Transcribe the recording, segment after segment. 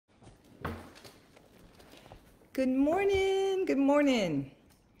Good morning. Good morning.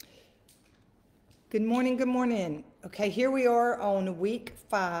 Good morning. Good morning. Okay, here we are on week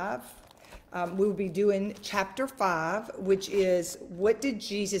 5. We will be doing chapter 5, which is what did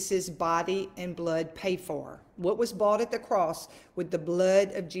Jesus' body and blood pay for? What was bought at the cross with the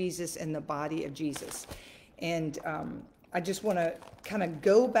blood of Jesus and the body of Jesus? And I just want to kind of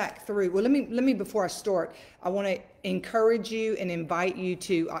go back through. Well, let me before I start, I want to encourage you and invite you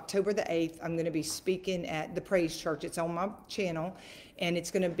to October the 8th. I'm going to be speaking at the Praise Church. It's on my channel, and it's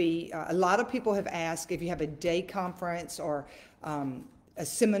going to be a lot of people have asked if you have a day conference or a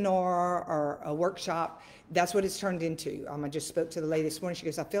seminar or a workshop. That's what it's turned into. I just spoke to the lady this morning. She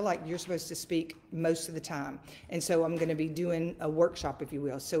goes, I feel like you're supposed to speak most of the time. And so I'm going to be doing a workshop, if you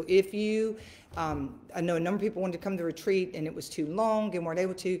will. So if you, I know a number of people wanted to come to the retreat and it was too long and weren't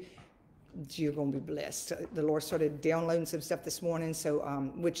able to, you're going to be blessed. The Lord started downloading some stuff this morning, so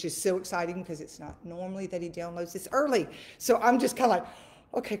which is so exciting because it's not normally that he downloads this early. So I'm just kind of like,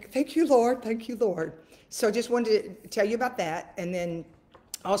 okay, thank you, Lord. Thank you, Lord. So I just wanted to tell you about that. And then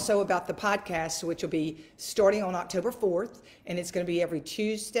also about the podcast, which will be starting on October 4th, and it's going to be every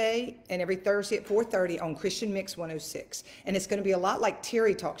Tuesday and every Thursday at 4:30 on Christian Mix 106. And it's going to be a lot like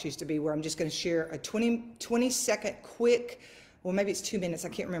Terry Talks used to be, where I'm just going to share a 20-second quick, well, maybe it's 2 minutes. I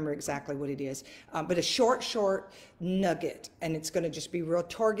can't remember exactly what it is, but a short nugget. And it's going to just be real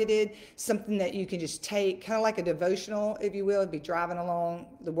targeted, something that you can just take, kind of like a devotional, if you will. Be driving along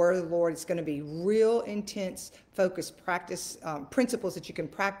the Word of the Lord. It's going to be real intense, focused practice, principles that you can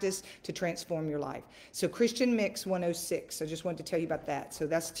practice to transform your life. So Christian Mix 106. So just wanted to tell you about that. So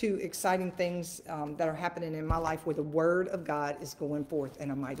that's 2 exciting things that are happening in my life where the Word of God is going forth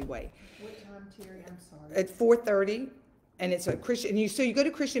in a mighty way. What time, Terry? I'm sorry. At 4:30. And it's a Christian, so you go to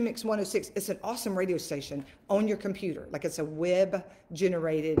Christian Mix 106, it's an awesome radio station on your computer. Like it's a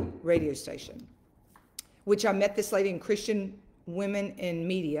web-generated radio station, which I met this lady in Christian Women in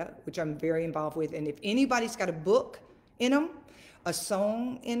Media, which I'm very involved with. And if anybody's got a book in them, a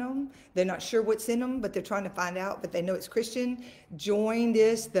song in them, they're not sure what's in them, but they're trying to find out, but they know it's Christian, join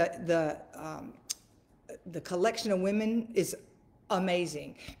this. The collection of women is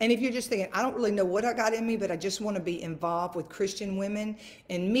amazing. And if you're just thinking, I don't really know what I got in me, but I just want to be involved with Christian women,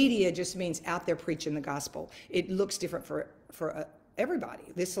 and media just means out there preaching the gospel. It looks different for everybody.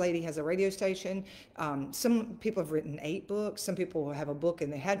 This lady has a radio station. Some people have written 8 books. Some people have a book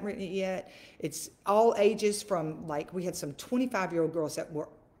and they hadn't written it yet. It's all ages from, like, we had some 25-year-old girls that were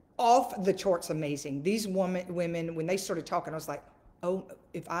off the charts amazing. These women, when they started talking, I was like, oh,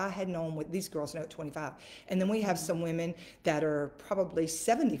 if I had known what these girls know at 25. And then we have some women that are probably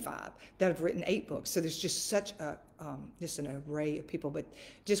 75 that have written 8 books. So there's just such just an array of people. But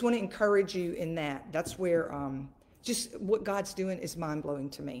just want to encourage you in that. That's where just what God's doing is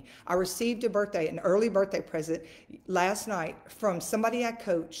mind-blowing to me. I received an early birthday present last night from somebody I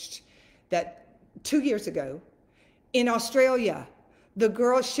coached that 2 years ago in Australia. The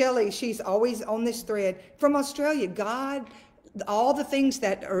girl, Shelley, she's always on this thread from Australia. God, all the things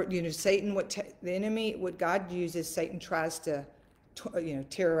that are, Satan, the enemy, what God uses, Satan tries to,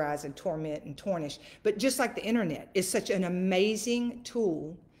 terrorize and torment and tarnish. But just like the internet is such an amazing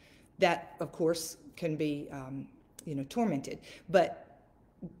tool that, of course, can be, tormented. But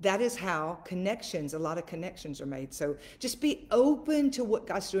that is how a lot of connections are made. So just be open to what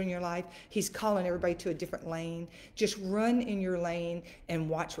God's doing in your life. He's calling everybody to a different lane. Just run in your lane and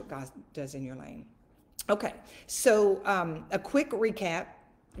watch what God does in your lane. Okay, so a quick recap.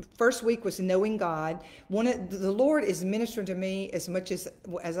 First week was knowing God. The Lord is ministering to me as much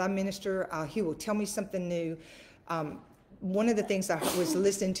as I minister. He will tell me something new. One of the things I was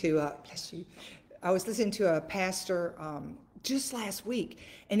listening to, I was listening to a pastor just last week,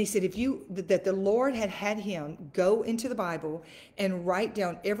 and he said that the Lord had him go into the Bible and write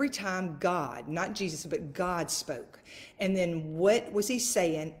down every time God, not Jesus, but God spoke. And then what was he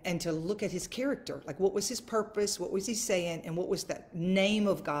saying, and to look at his character, like what was his purpose, what was he saying, and what was the name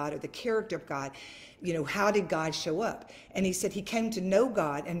of God or the character of God, how did God show up? And he said he came to know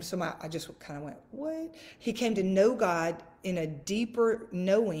God, and so I just kind of went, what? He came to know God in a deeper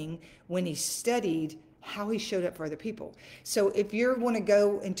knowing when he studied how he showed up for other people. So if you want to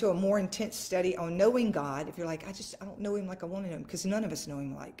go into a more intense study on knowing God, if you're like, I don't know him like I want to know him, because none of us know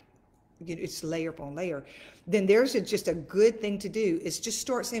him like, it's layer upon layer, then there's just a good thing to do is just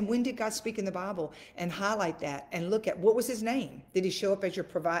start saying, when did God speak in the Bible? And highlight that and look at what was his name. Did he show up as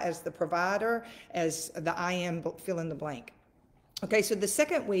as the provider, as the I am, fill in the blank? Okay, so the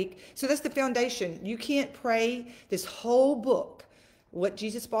second week, so that's the foundation. You can't pray this whole book. What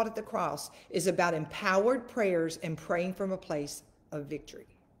Jesus bought at the cross is about empowered prayers and praying from a place of victory.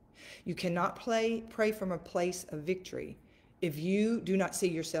 You cannot pray from a place of victory if you do not see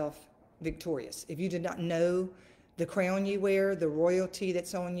yourself victorious. If you do not know the crown you wear, the royalty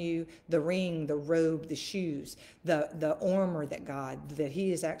that's on you, the ring, the robe, the shoes, the armor that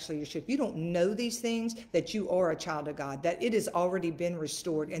he is actually your shield. If you don't know these things, that you are a child of God, that it has already been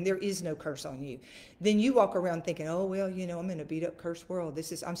restored and there is no curse on you, then you walk around thinking, oh, well, I'm in a beat up cursed world.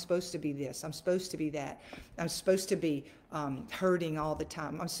 I'm supposed to be this. I'm supposed to be that. I'm supposed to be hurting all the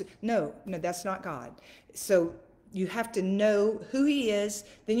time. No, that's not God. So you have to know who he is.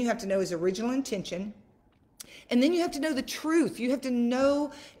 Then you have to know his original intention. And then you have to know the truth. You have to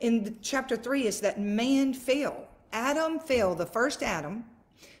know in chapter 3 is that man fell. Adam fell. The first Adam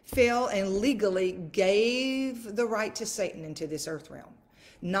fell and legally gave the right to Satan into this earth realm,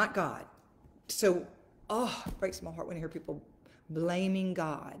 not God. So, it breaks my heart when I hear people blaming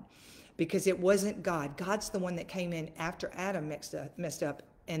God because it wasn't God. God's the one that came in after Adam messed up.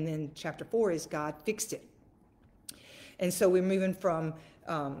 And then chapter 4 is God fixed it. And so we're moving from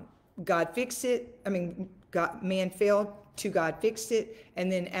God fixed it. Man failed to God fixed it. And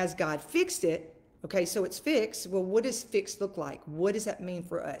then as God fixed it, okay, so it's fixed. Well, what does fixed look like? What does that mean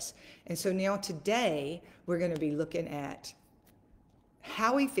for us? And so now today, we're going to be looking at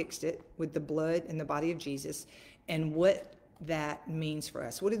how he fixed it with the blood and the body of Jesus and what that means for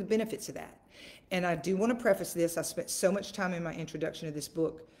us. What are the benefits of that? And I do want to preface this. I spent so much time in my introduction to this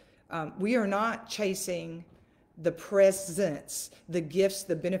book. We are not chasing the presence, the gifts,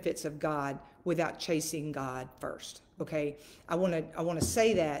 the benefits of God without chasing God first. Okay, I want to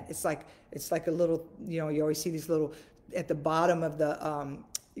say that it's like a little, you always see these little at the bottom of the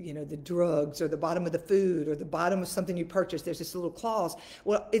the drugs or the bottom of the food or the bottom of something you purchase. There's this little clause.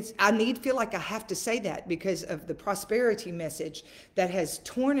 Well, I feel like I have to say that because of the prosperity message that has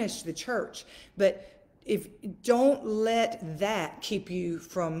tarnished the church. But don't let that keep you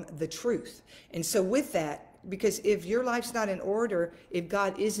from the truth. And so with that, because if your life's not in order, if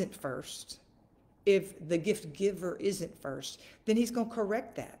God isn't first, if the gift giver isn't first, then he's going to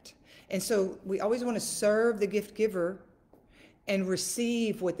correct that. And so we always want to serve the gift giver and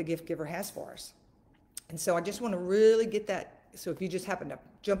receive what the gift giver has for us. And so I just want to really get that. So if you just happen to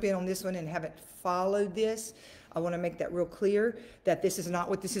jump in on this one and haven't followed this, I want to make that real clear that this is not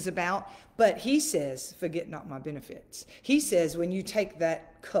what this is about. But he says, forget not my benefits. He says, when you take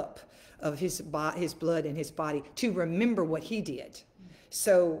that cup of his blood and his body to remember what he did.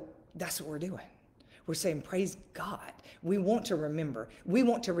 So that's what we're doing. We're saying, praise God. We want to remember. We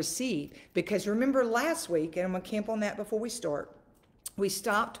want to receive. Because remember last week, and I'm going to camp on that before we start, we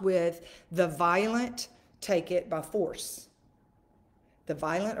stopped with the violent take it by force. The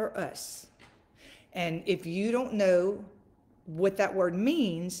violent are us. And if you don't know what that word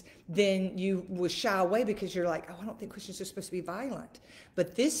means, then you will shy away because you're like, I don't think Christians are supposed to be violent.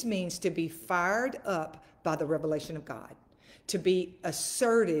 But this means to be fired up by the revelation of God, to be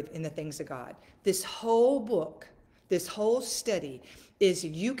assertive in the things of God. This whole book, this whole study is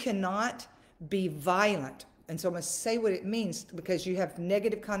you cannot be violent. And so I'm going to say what it means because you have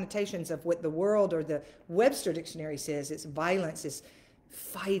negative connotations of what the world or the Webster Dictionary says. It's violence, is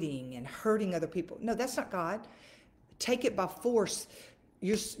fighting and hurting other people. No, that's not God. Take it by force.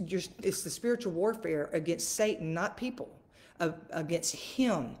 It's the spiritual warfare against Satan, not people, against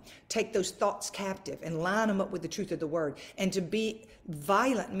him. Take those thoughts captive and line them up with the truth of the word. And to be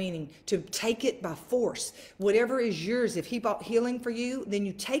violent, meaning to take it by force. Whatever is yours, if he bought healing for you, then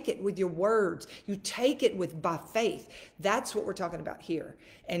you take it with your words. You take it by faith. That's what we're talking about here.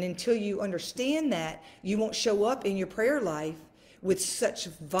 And until you understand that, you won't show up in your prayer life with such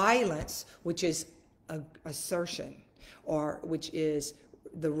violence, which is assertion, or which is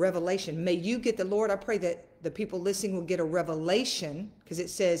the revelation. May you get Lord, I pray that the people listening will get a revelation, because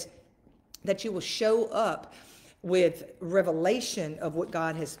it says that you will show up with revelation of what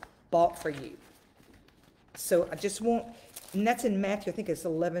God has bought for you. So I just want, and that's in Matthew, I think it's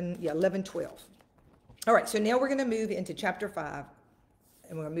 11, 12. All right, so now we're going to move into chapter 5,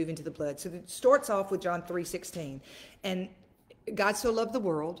 and we're going to move into the blood. So it starts off with John 3:16. And God so loved the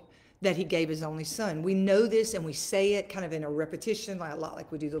world that he gave his only son. We know this and we say it kind of in a repetition, a lot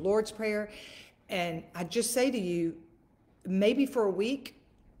like we do the Lord's Prayer. And I just say to you, maybe for a week,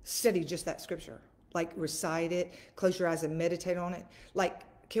 study just that scripture. Like recite it, close your eyes and meditate on it. Like,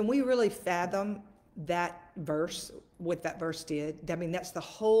 can we really fathom that verse, what that verse did? I mean, that's the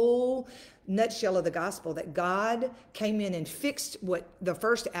whole nutshell of the gospel, that God came in and fixed what the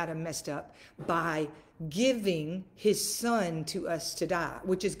first Adam messed up by giving his son to us to die,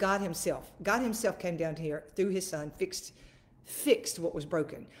 which is God himself. God himself came down here through his son, fixed what was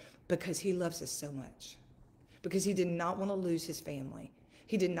broken, because he loves us so much, because he did not want to lose his family.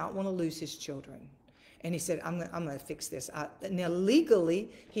 He did not want to lose his children. And he said, I'm going to fix this. Now, legally,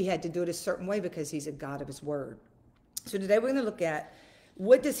 he had to do it a certain way because he's a God of his word. So today we're going to look at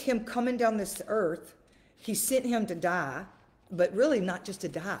what does him coming down this earth, he sent him to die, but really not just to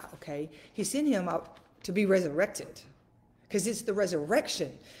die, okay? He sent him out to be resurrected because it's the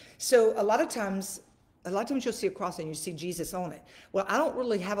resurrection. So a lot of times you'll see a cross and you see Jesus on it. Well, I don't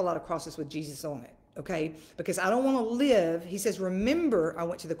really have a lot of crosses with Jesus on it, okay? Because I don't want to live. He says, remember, I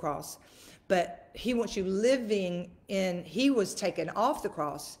went to the cross. But he wants you living in, he was taken off the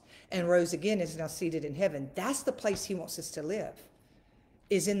cross and rose again, is now seated in heaven. That's the place he wants us to live,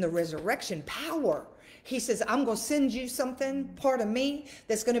 is in the resurrection power. He says, I'm going to send you something, part of me,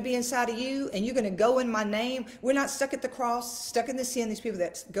 that's going to be inside of you, and you're going to go in my name. We're not stuck at the cross, stuck in the sin. These people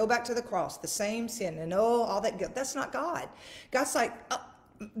that go back to the cross, the same sin, and all that guilt. That's not God. God's like,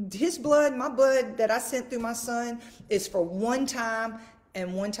 his blood, my blood that I sent through my son is for one time,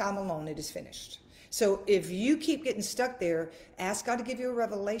 and one time alone it is finished. So if you keep getting stuck there, ask God to give you a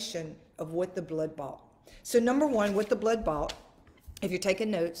revelation of what the blood bought. So number one, what the blood bought, if you're taking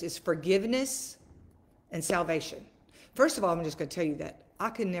notes, is forgiveness and salvation. First of all, I'm just going to tell you that I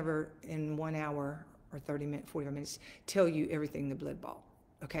could never in 1 hour or 30 minutes, 45 minutes, tell you everything the blood bought.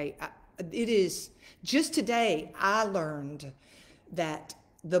 Okay? It is, just today I learned that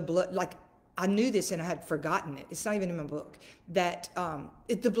the blood, like, I knew this and I had forgotten it. It's not even in my book. That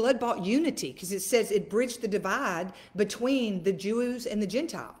the blood bought unity, because it says it bridged the divide between the Jews and the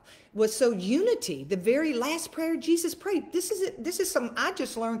Gentile. Was so unity, the very last prayer Jesus prayed. This is it. This is something I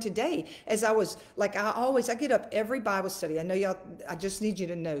just learned today. As I was like, I get up every Bible study. I know y'all. I just need you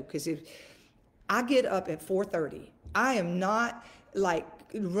to know, because if I get up at 4:30, I am not like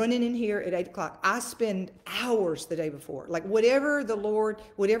running in here at 8 o'clock. I spend hours the day before, like whatever the Lord,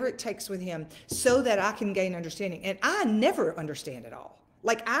 whatever it takes with him, so that I can gain understanding. And I never understand it all.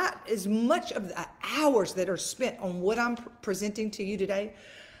 Like as much of the hours that are spent on what I'm presenting to you today,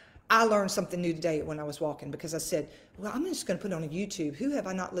 I learned something new today when I was walking, because I said, well, I'm just going to put on a YouTube. Who have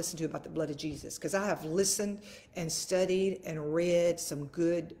I not listened to about the blood of Jesus? Because I have listened and studied and read some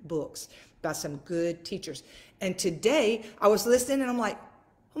good books by some good teachers. And today I was listening and I'm like,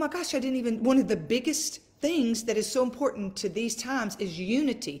 oh my gosh, one of the biggest things that is so important to these times is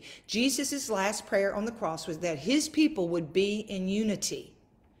unity. Jesus' last prayer on the cross was that his people would be in unity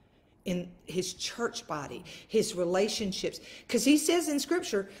in his church body, his relationships. Because he says in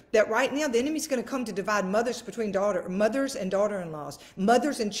scripture that right now the enemy's going to come to divide mothers and daughter-in-laws,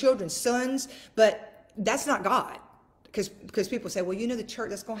 mothers and children, sons, but that's not God. Because people say, well, the church,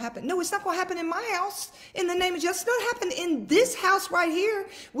 that's going to happen. No, it's not going to happen in my house. In the name of Jesus, it's going to happen in this house right here.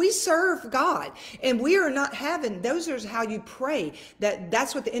 We serve God. And we are not having, those are how you pray.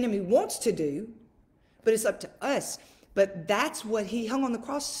 That's what the enemy wants to do. But it's up to us. But that's what he hung on the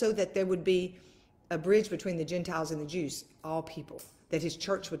cross, so that there would be a bridge between the Gentiles and the Jews, all people, that his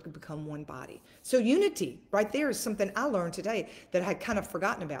church would become one body. So unity right there is something I learned today that I had kind of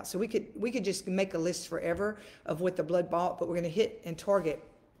forgotten about. So we could just make a list forever of what the blood bought, but we're going to hit and target.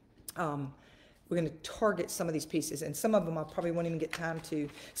 We're going to target some of these pieces, and some of them I probably won't even get time to.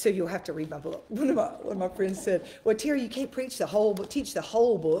 So you'll have to read my book. One of my friends said, "Well, Terry, you can't teach the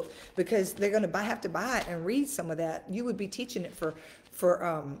whole book, because they're going to have to buy it and read some of that. You would be teaching it for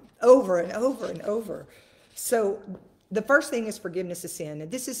over and over and over." So the first thing is forgiveness of sin,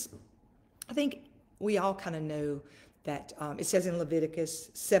 and this is, I think we all kind of know that it says in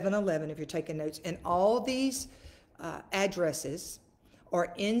Leviticus 7:11, if you're taking notes, and all these addresses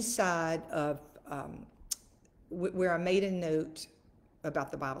are inside of where I made a note about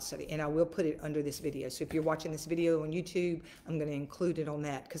the Bible study, and I will put it under this video. So if you're watching this video on YouTube, I'm going to include it on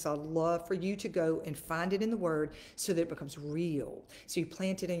that, because I'd love for you to go and find it in the Word so that it becomes real. So you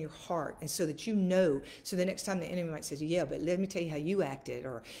plant it in your heart, and so that you know, so the next time the enemy might say, yeah, but let me tell you how you acted,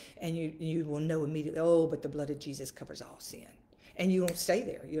 and you will know immediately, oh, but the blood of Jesus covers all sin. And you won't stay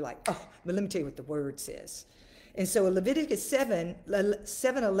there. You're like, oh, but let me tell you what the Word says. And so Leviticus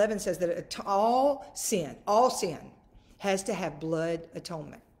 7:11 says that all sin has to have blood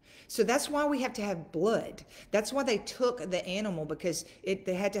atonement. So that's why we have to have blood. That's why they took the animal, because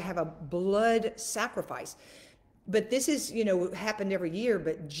they had to have a blood sacrifice. But this is, happened every year.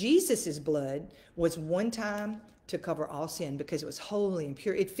 But Jesus's blood was one time to cover all sin, because it was holy and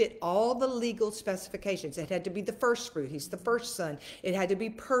pure. It fit all the legal specifications. It had to be the first fruit. He's the first son. It had to be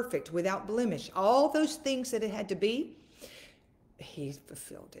perfect, without blemish. All those things that it had to be, he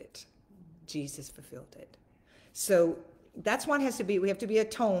fulfilled it. Jesus fulfilled it. So that's why it has to be. We have to be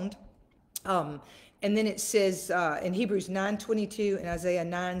atoned. And then it says in Hebrews 9:22 and Isaiah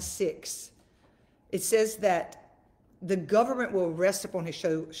 9:6, it says that the government will rest upon his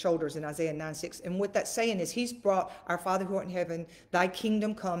shoulders in Isaiah 9:6. And what that's saying is he's brought our Father who art in heaven, thy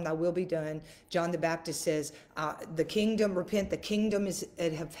kingdom come, thy will be done. John the Baptist says, the kingdom, repent, the kingdom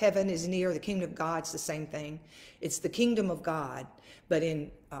of heaven is near. The kingdom of God's the same thing. It's the kingdom of God. But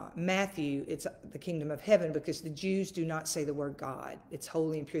in Matthew, it's the kingdom of heaven, because the Jews do not say the word God. It's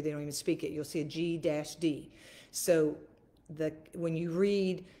holy and pure. They don't even speak it. You'll see a G-D. So when you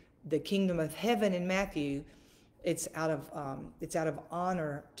read the kingdom of heaven in Matthew, it's out of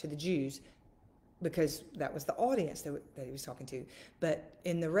honor to the Jews, because that was the audience that he was talking to. But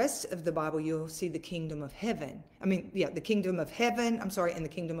in the rest of the Bible, you'll see the kingdom of heaven. The kingdom of heaven, and the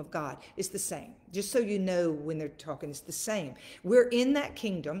kingdom of God. It's the same. Just so you know, when they're talking, it's the same. We're in that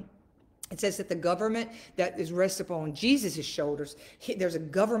kingdom. It says that the government that is rests upon Jesus' shoulders, there's a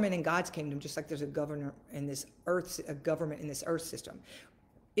government in God's kingdom, just like there's a government in this earth system.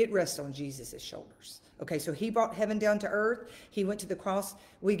 It rests on Jesus' shoulders. Okay, so he brought heaven down to earth. He went to the cross.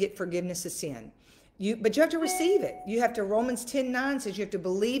 We get forgiveness of sin. But you have to receive it. You have to, Romans 10:9 says you have to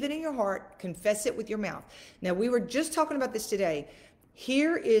believe it in your heart, confess it with your mouth. Now, we were just talking about this today.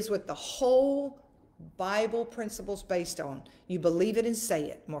 Here is what the whole Bible principle is based on. You believe it and say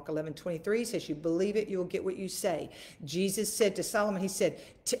it. Mark 11:23 says you believe it, you'll get what you say. Jesus said to Solomon, he said,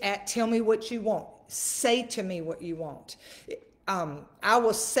 tell me what you want. Say to me what you want. I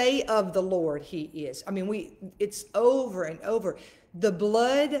will say of the Lord, he is. It's over and over. The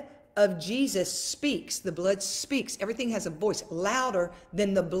blood of Jesus speaks. The blood speaks. Everything has a voice louder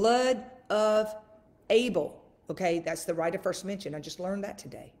than the blood of Abel. Okay, that's the right of first mention. I just learned that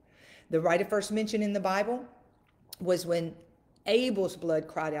today. The right of first mention in the Bible was when Abel's blood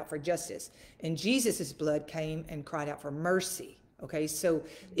cried out for justice, and Jesus's blood came and cried out for mercy. Okay, so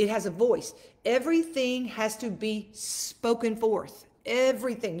it has a voice. Everything has to be spoken forth.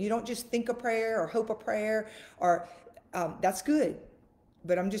 Everything. You don't just think a prayer or hope a prayer, or that's good.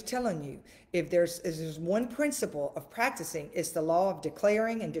 But I'm just telling you, if there's one principle of practicing, it's the law of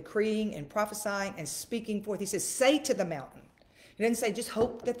declaring and decreeing and prophesying and speaking forth. He says, say to the mountain. He doesn't say just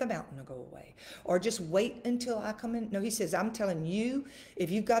hope that the mountain will go away, or just wait until I come in. No, he says, I'm telling you, if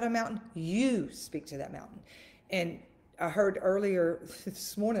you've got a mountain, you speak to that mountain. And I heard earlier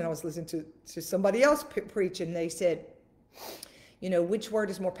this morning, I was listening to somebody else preach, and they said, which word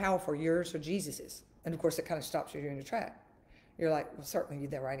is more powerful, yours or Jesus's? And of course, it kind of stops you in your track. You're like, well, certainly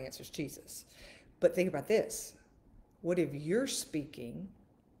the right answer is Jesus. But think about this. What if you're speaking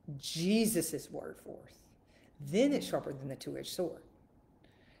Jesus's word forth? Then it's sharper than the two-edged sword.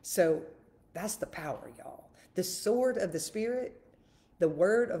 So that's the power, y'all. The sword of the Spirit, the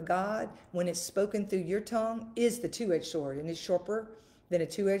word of God, when it's spoken through your tongue, is the two-edged sword, and it's sharper than a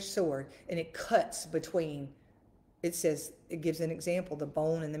two-edged sword, and it cuts between, it says, it gives an example, the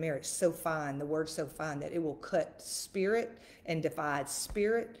bone and the marrow. It's so fine, the word's so fine that it will cut spirit and divide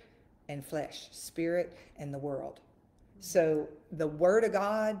spirit and flesh, spirit and the world. So the word of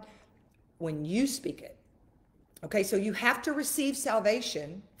God, when you speak it, okay, so you have to receive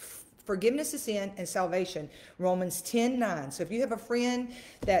salvation, forgiveness of sin and salvation, Romans 10:9. So if you have a friend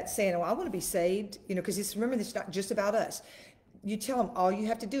that's saying, I want to be saved, because remember, it's not just about us. You tell them all you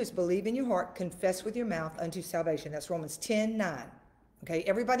have to do is believe in your heart, confess with your mouth unto salvation. That's Romans 10:9. Okay,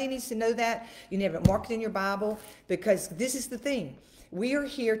 everybody needs to know that. You need to have it marked in your Bible, because this is the thing. We are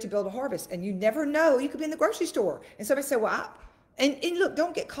here to build a harvest, and you never know. You could be in the grocery store, and somebody say, and look,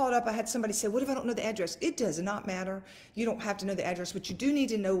 don't get caught up. I had somebody say, what if I don't know the address? It does not matter. You don't have to know the address, but you do need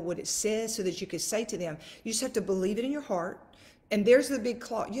to know what it says so that you can say to them. You just have to believe it in your heart. And there's the big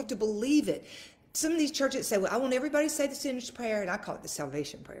clause. You have to believe it. Some of these churches say, I want everybody to say the sinner's prayer, and I call it the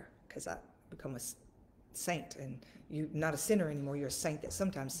salvation prayer, because I become a saint, and you're not a sinner anymore. You're a saint that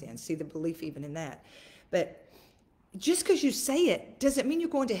sometimes sins. See the belief even in that. But just because you say it doesn't mean you're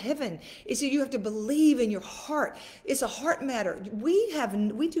going to heaven. It's that you have to believe in your heart. It's a heart matter. We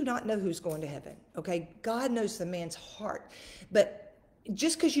do not know who's going to heaven. Okay, God knows the man's heart. But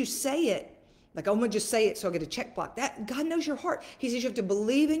just because you say it, like I'm going to just say it so I get a check block, that God knows your heart. He says you have to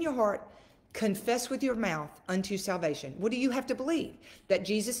believe in your heart, confess with your mouth unto salvation. What do you have to believe? That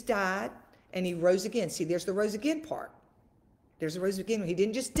Jesus died and he rose again. See, there's the rose again part. There's a rose again. He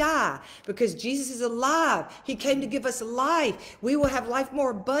didn't just die, because Jesus is alive. He came to give us life. We will have life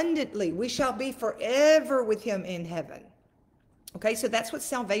more abundantly. We shall be forever with him in heaven. Okay, so that's what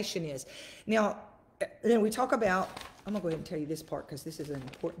salvation is. Now, then we talk about, I'm going to go ahead and tell you this part, because this is an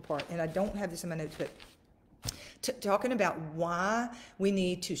important part, and I don't have this in my notes, but talking about why we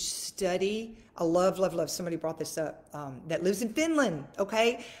need to study. I love, love, love. Somebody brought this up that lives in Finland,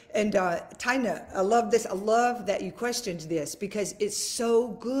 okay? And Tina, I love this. I love that you questioned this because it's so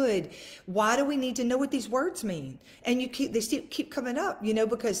good. Why do we need to know what these words mean? And they keep coming up,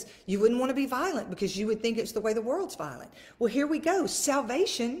 because you wouldn't want to be violent because you would think it's the way the world's violent. Well, here we go.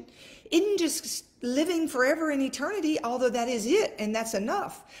 Salvation isn't just living forever in eternity, although that is it, and that's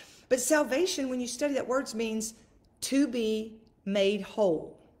enough. But salvation, when you study that words, means to be made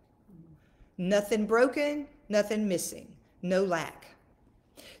whole. Nothing broken, nothing missing, no lack.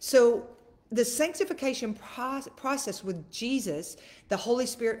 So the sanctification process with Jesus, the Holy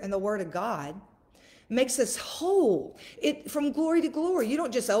Spirit, and the Word of God makes us whole. From glory to glory. You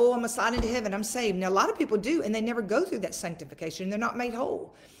don't just, I'm going to slide into heaven, I'm saved. Now, a lot of people do, and they never go through that sanctification. They're not made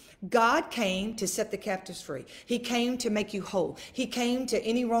whole. God came to set the captives free. He came to make you whole. He came to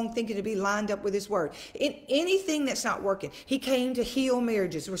any wrong thinking to be lined up with his word. In anything that's not working, he came to heal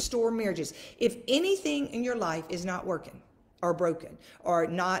marriages, restore marriages. If anything in your life is not working or broken or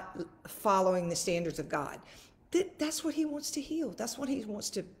not following the standards of God, that's what he wants to heal. That's what he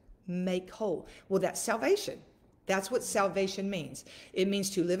wants to make whole. Well, that's salvation. That's what salvation means. It means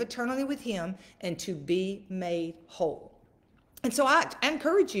to live eternally with him and to be made whole. And so I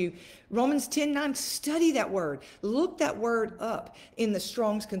encourage you, Romans 10:9, study that word. Look that word up in the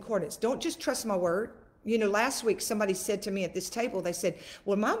Strong's Concordance. Don't just trust my word. Last week somebody said to me at this table, they said,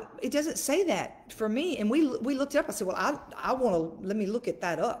 well, Mom, it doesn't say that for me. And we looked it up. I said, well, I want to, let me look at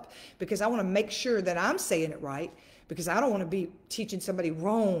that up because I want to make sure that I'm saying it right because I don't want to be teaching somebody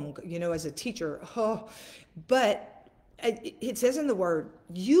wrong, as a teacher. But it says in the word,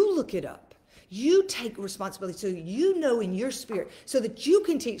 you look it up. You take responsibility so in your spirit so that you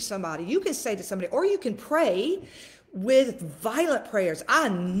can teach somebody, you can say to somebody, or you can pray with violent prayers. I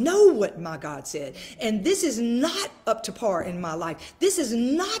know what my God said, and this is not up to par in my life. This is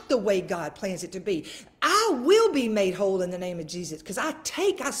not the way God plans it to be. I will be made whole in the name of Jesus because I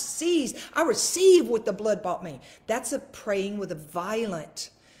receive what the blood bought me. That's a praying with a violent.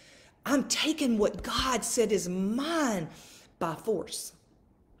 I'm taking what God said is mine by force.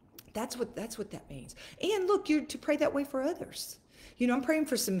 That's what that means. And look, you're to pray that way for others. I'm praying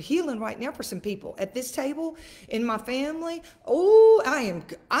for some healing right now for some people at this table in my family. Oh,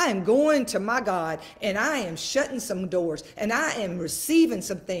 I am going to my God and I am shutting some doors and I am receiving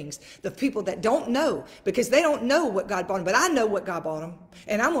some things. The people that don't know because they don't know what God bought them, but I know what God bought them.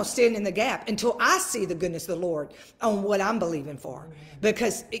 And I'm going to stand in the gap until I see the goodness of the Lord on what I'm believing for.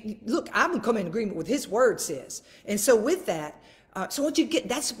 Because look, I'm coming in agreement with his word says. And so with that, so what you get,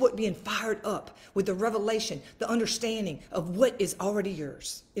 that's what being fired up with the revelation, the understanding of what is already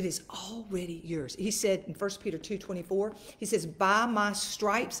yours. It is already yours. He said in 1 Peter 2:24, he says, by my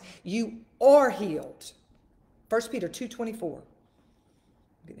stripes you are healed. 1 Peter 2:24. I'm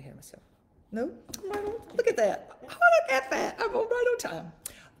getting ahead of myself. No, I'm right on. Look at that. Oh, look at that. I'm right on time.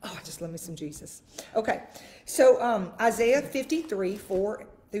 Oh, just love me some Jesus. Okay, so Isaiah 53, 4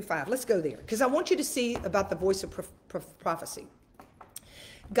 through 5. Let's go there because I want you to see about the voice of prophecy.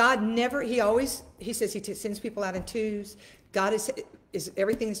 God never, he says he sends people out in twos. God is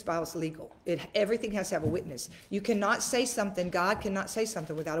everything in this Bible is legal. Everything has to have a witness. You cannot say something, God cannot say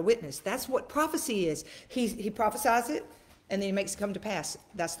something without a witness. That's what prophecy is. He prophesies it and then he makes it come to pass.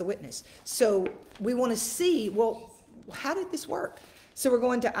 That's the witness. So we want to see, well, how did this work? So we're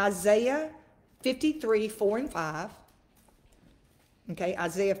going to Isaiah 53, 4 and 5. Okay,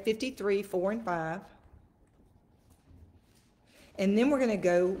 Isaiah 53, 4 and 5. And then we're going to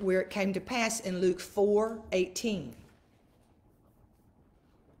go where it came to pass in Luke 4:18.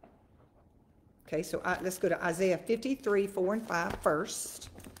 Okay, so let's go to Isaiah 53, 4 and 5 first.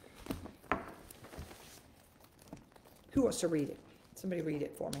 Who wants to read it? Somebody read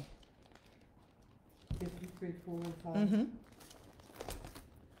it for me. 53, 4 and 5. Mm-hmm.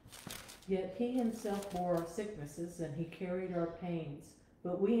 Yet he himself bore our sicknesses and he carried our pains.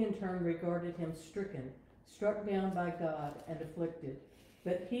 But we in turn regarded him stricken, struck down by God and afflicted.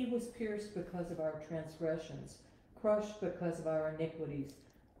 But he was pierced because of our transgressions, crushed because of our iniquities.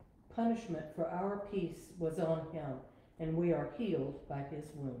 Punishment for our peace was on him, and we are healed by his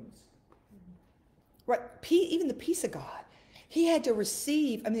wounds. Right, even the peace of God. He had to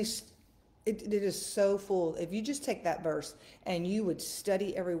receive, it is so full. If you just take that verse and you would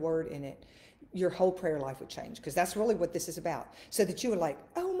study every word in it, your whole prayer life would change, because that's really what this is about. So that you were like,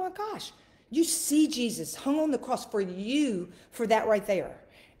 oh my gosh, you see Jesus hung on the cross for you, for that right there.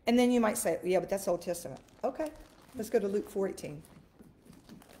 And then you might say, yeah, but that's Old Testament. Okay, let's go to Luke 4:18.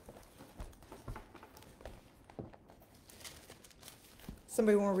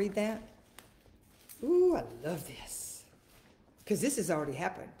 Somebody want to read that? Ooh, I love this. Because this has already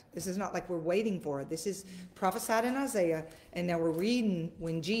happened. This is not like we're waiting for it. This is prophesied in Isaiah, and now we're reading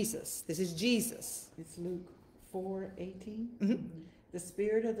when Jesus. This is Jesus. It's Luke 4:18. Mm-hmm. The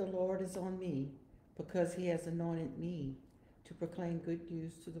Spirit of the Lord is on me, because he has anointed me to proclaim good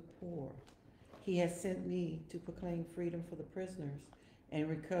news to the poor. He has sent me to proclaim freedom for the prisoners and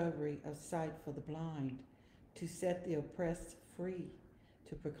recovery of sight for the blind, to set the oppressed free,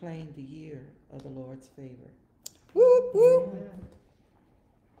 to proclaim the year of the Lord's favor. Whoop, whoop.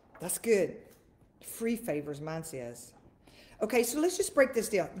 That's good. Free favors, mine says. Okay, so let's just break this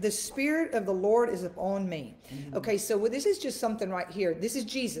down. The Spirit of the Lord is upon me. Mm-hmm. Okay, so this is just something right here. This is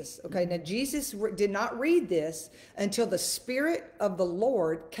Jesus. Okay, now Jesus did not read this until the Spirit of the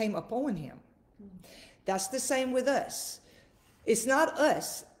Lord came upon him. That's the same with us. It's not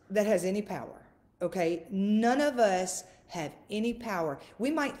us that has any power. Okay, none of us have any power.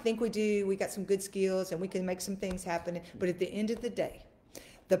 We might think we do. We got some good skills and we can make some things happen. But at the end of the day,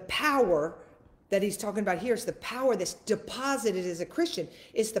 the power that he's talking about here is the power that's deposited as a Christian.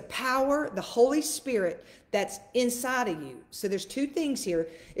 It's the power, the Holy Spirit that's inside of you. So there's two things here.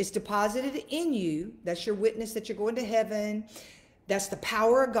 It's deposited in you. That's your witness that you're going to heaven. That's the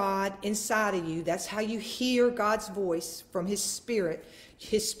power of God inside of you. That's how you hear God's voice from his Spirit.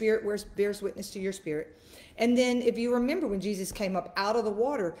 His Spirit bears witness to your spirit. And then if you remember when Jesus came up out of the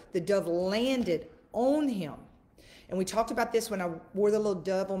water, the dove landed on him. And we talked about this when I wore the little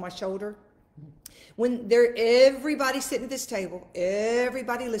dove on my shoulder. When everybody sitting at this table,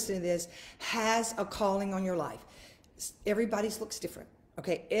 everybody listening to this has a calling on your life. Everybody's looks different.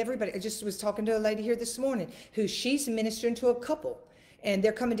 Okay, everybody. I just was talking to a lady here this morning who she's ministering to a couple, and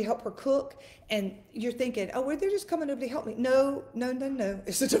they're coming to help her cook. And you're thinking, oh, well, they're just coming over to help me. No.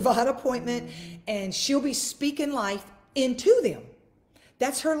 It's a divine appointment, and she'll be speaking life into them.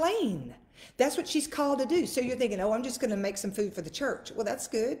 That's her lane. That's what she's called to do. So you're thinking, oh, I'm just going to make some food for the church. Well, that's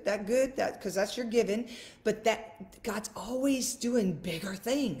good. Because that's your giving. But that God's always doing bigger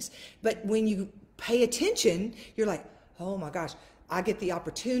things. But when you pay attention, you're like, oh my gosh, I get the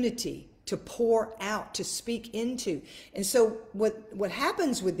opportunity to pour out, to speak into. And so what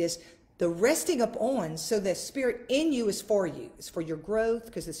happens with this, the resting up on, so the Spirit in you is for you. It's for your growth,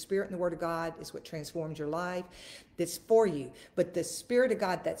 because the Spirit and the Word of God is what transforms your life. That's for you. But the Spirit of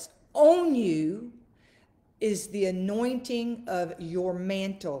God that's on you is the anointing of your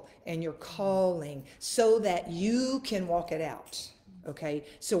mantle and your calling, so that you can walk it out. Okay,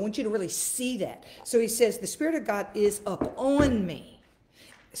 so I want you to really see that. So he says the Spirit of God is upon me.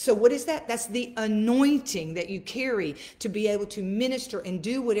 So what is that? That's the anointing that you carry to be able to minister and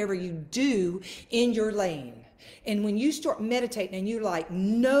do whatever you do in your lane. And when you start meditating and you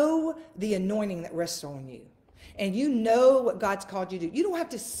know the anointing that rests on you, and you know what God's called you to do. You don't have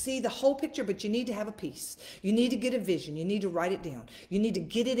to see the whole picture, but you need to have a piece. You need to get a vision. You need to write it down. You need to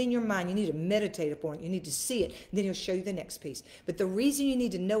get it in your mind. You need to meditate upon it. You need to see it. And then he'll show you the next piece. But the reason you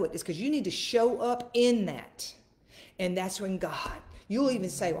need to know it is because you need to show up in that. And that's when God, you'll even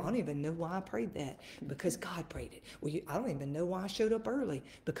say, well, I don't even know why I prayed that, because God prayed it. Well, I don't even know why I showed up early,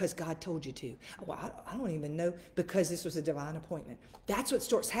 because God told you to. Well, I don't even know, because this was a divine appointment. That's what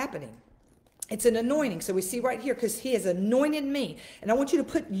starts happening. It's an anointing. So we see right here, because he has anointed me. And I want you to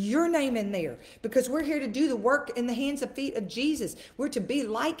put your name in there, because we're here to do the work in the hands and feet of Jesus. We're to be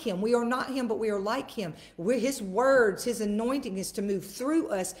like him. We are not him, but we are like him. His words, his anointing is to move through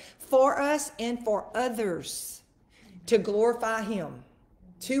us, for us, and for others, to glorify him.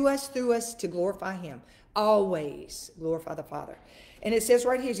 To us, through us, to glorify him. Always glorify the Father. And it says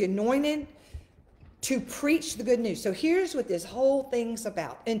right here, he's anointed to preach the good news. So here's what this whole thing's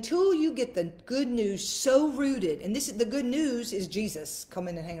about. Until you get the good news so rooted, and the good news is Jesus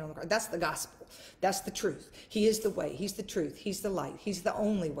coming and hanging on the cross. That's the gospel. That's the truth. He is the way. He's the truth. He's the light. He's the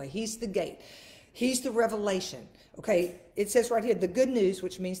only way. He's the gate. He's the revelation. Okay, it says right here, the good news,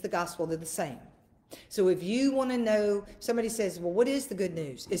 which means the gospel, they're the same. So if you want to know, somebody says, well, what is the good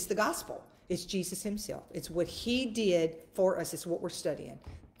news? It's the gospel. It's Jesus himself. It's what he did for us. It's what we're studying.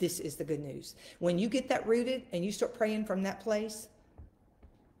 This is the good news. When you get that rooted and you start praying from that place,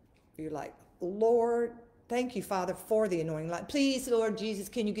 you're like, Lord, thank you, Father, for the anointing. Like, please, Lord Jesus,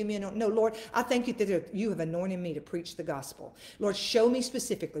 can you give me an anointing? No, Lord, I thank you that you have anointed me to preach the gospel. Lord, show me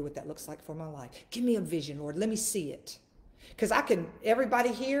specifically what that looks like for my life. Give me a vision, Lord. Let me see it. Because everybody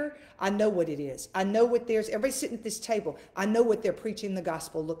here, I know what it is. I know what everybody sitting at this table, I know what they're preaching the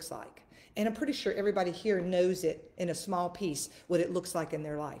gospel looks like. And I'm pretty sure everybody here knows it in a small piece, what it looks like in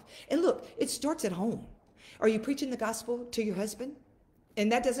their life. And look, it starts at home. Are you preaching the gospel to your husband? And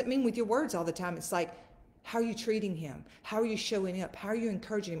that doesn't mean with your words all the time. It's like, How are you treating him? How are you showing up? How are you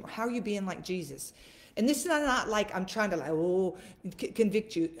encouraging him? How are you being like Jesus? And this is not like I'm trying to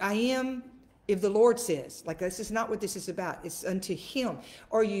convict you. I am, if the Lord says, like, this is not what this is about. It's unto him.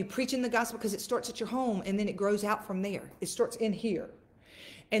 Or are you preaching the gospel? Because it starts at your home and then it grows out from there. It starts in here.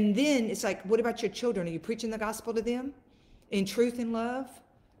 And then it's like, what about your children? Are you preaching the gospel to them in truth and love?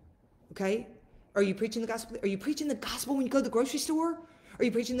 Okay. Are you preaching the gospel? Are you preaching the gospel when you go to the grocery store? Are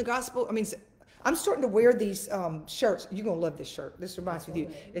you preaching the gospel? I mean, I'm starting to wear these shirts. You're going to love this shirt. This reminds me of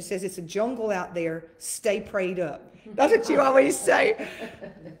you. It says, it's a jungle out there. Stay prayed up. That's what you always say.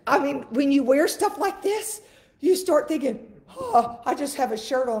 I mean, when you wear stuff like this, you start thinking, oh, I just have a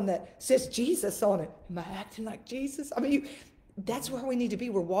shirt on that says Jesus on it. Am I acting like Jesus? I mean, that's where we need to be.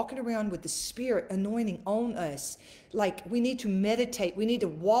 We're walking around with the Spirit anointing on us. Like, we need to meditate. We need to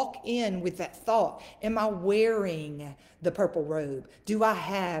walk in with that thought. Am I wearing the purple robe? Do I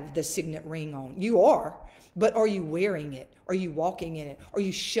have the signet ring on? You are, but are you wearing it? Are you walking in it? Are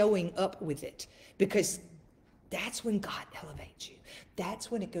you showing up with it? Because that's when God elevates you. That's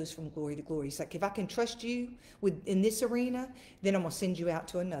when it goes from glory to glory. It's like, if I can trust you in this arena, then I'm going to send you out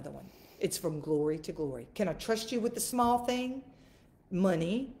to another one. It's from glory to glory. Can I trust you with the small thing?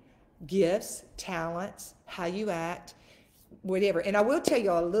 Money, gifts, talents, how you act, whatever. And I will tell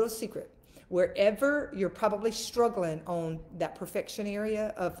you a little secret. Wherever you're probably struggling on that perfection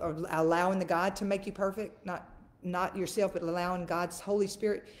area of allowing the God to make you perfect, not yourself, but allowing God's Holy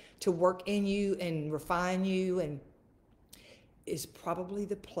Spirit to work in you and refine you, and is probably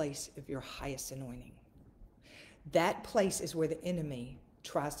the place of your highest anointing. That place is where the enemy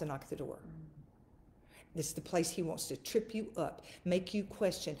tries to knock the door. This is the place he wants to trip you up, make you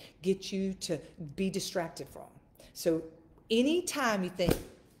question, get you to be distracted from. So anytime you think,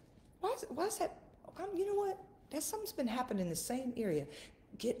 why is that? You know what? Something's been happening in the same area.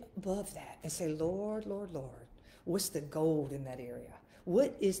 Get above that and say, Lord, Lord, Lord, what's the gold in that area?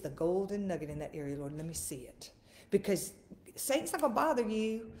 What is the golden nugget in that area, Lord? Let me see it. Because Satan's not going to bother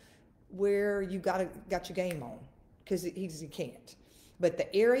you where you got your game on, because he can't. But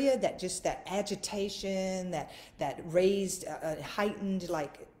the area that agitation, that raised, heightened,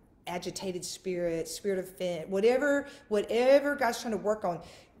 like agitated spirit of offense, whatever God's trying to work on,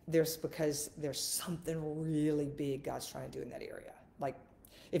 because there's something really big God's trying to do in that area. Like,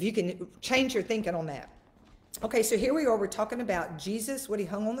 if you can change your thinking on that. Okay, so here we are. We're talking about Jesus, what he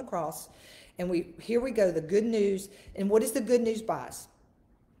hung on the cross. And here we go, the good news. And what is the good news by us?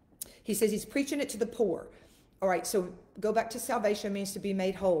 He says he's preaching it to the poor. All right, so go back to salvation means to be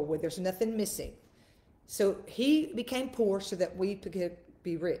made whole, where there's nothing missing. So he became poor so that we could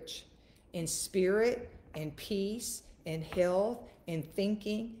be rich in spirit and peace and health and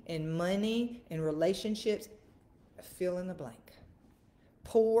thinking and money and relationships. Fill in the blank.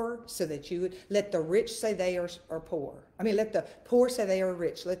 Poor so that you would let the rich say they are poor. Let the poor say they are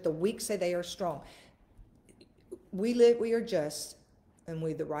rich. Let the weak say they are strong. We are just, and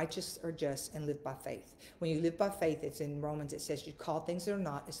we the righteous are just and live by faith. When you live by faith, it's in Romans, it says you call things that are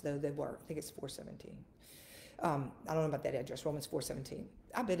not as though they were. I think it's 4:17. I don't know about that address, Romans 4:17.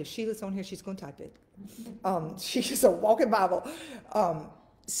 I bet if Sheila's on here, she's going to type it. She's a walking Bible.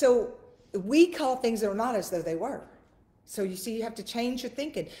 So we call things that are not as though they were. So you see, you have to change your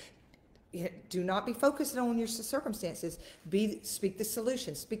thinking. Do not be focused on your circumstances. Speak the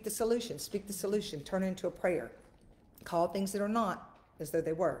solution, speak the solution, speak the solution. Turn it into a prayer. Call things that are not as though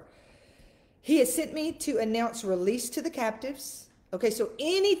they were. He has sent me to announce release to the captives. Okay, so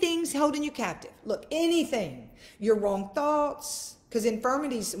anything's holding you captive. Look, anything. Your wrong thoughts. Because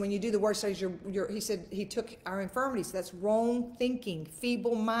infirmities, when you do the word, says he said he took our infirmities. That's wrong thinking,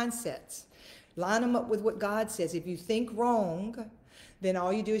 feeble mindsets. Line them up with what God says. If you think wrong, then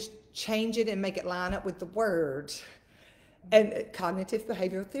all you do is change it and make it line up with the word. And cognitive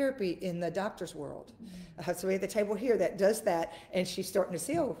behavioral therapy in the doctor's world. So we have the table here that does that, and she's starting to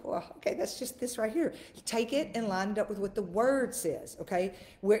see, oh, well, okay, that's just this right here. Take it and line it up with what the word says, okay?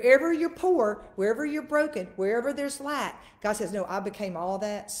 Wherever you're poor, wherever you're broken, wherever there's lack, God says, no, I became all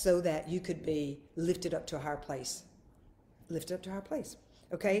that so that you could be lifted up to a higher place. Lifted up to a higher place.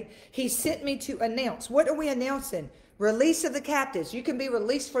 Okay, he sent me to announce. What are we announcing? Release of the captives. You can be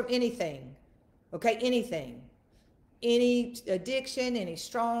released from anything. Okay, anything. Any addiction, any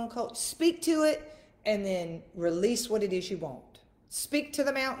stronghold. Speak to it and then release what it is you want. Speak to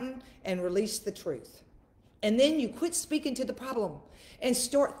the mountain and release the truth. And then you quit speaking to the problem and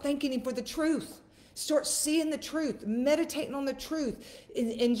start thanking him for the truth. Start seeing the truth, meditating on the truth.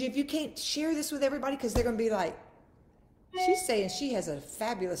 And if you can't share this with everybody, because they're going to be like, she's saying she has a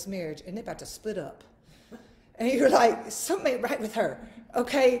fabulous marriage and they're about to split up. And you're like, something ain't right with her.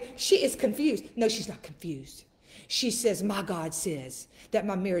 Okay, she is confused. No, she's not confused. She says, my God says that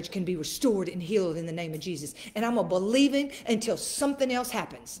my marriage can be restored and healed in the name of Jesus. And I'm going to believe him until something else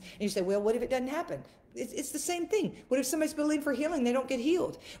happens. And you say, well, what if it doesn't happen? It's the same thing. What if somebody's believing for healing, they don't get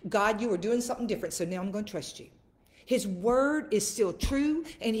healed? God, you are doing something different, so now I'm going to trust you. His word is still true,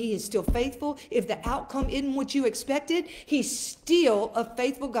 and he is still faithful. If the outcome isn't what you expected, he's still a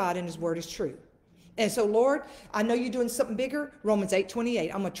faithful God, and his word is true. And so, Lord, I know you're doing something bigger. Romans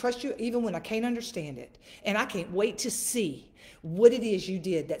 8:28. I'm going to trust you even when I can't understand it. And I can't wait to see what it is you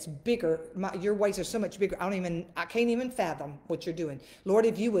did that's bigger. Your ways are so much bigger. I can't even fathom what you're doing. Lord,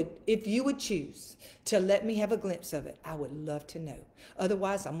 if you would choose to let me have a glimpse of it, I would love to know.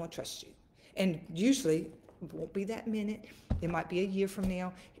 Otherwise, I'm going to trust you. And usually, it won't be that minute. It might be a year from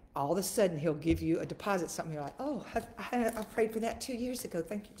now. All of a sudden, he'll give you a deposit, something you're like, oh, I prayed for that 2 years ago.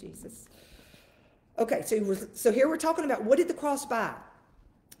 Thank you, Jesus. Okay, so here we're talking about, what did the cross buy?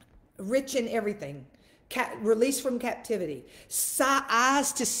 Rich in everything. Release from captivity,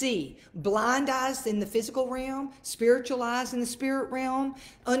 eyes to see, blind eyes in the physical realm, spiritual eyes in the spirit realm,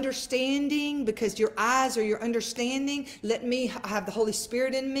 understanding, because your eyes are your understanding. Let me have the Holy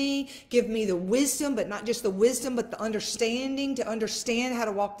Spirit in me. Give me the wisdom, but not just the wisdom, but the understanding to understand how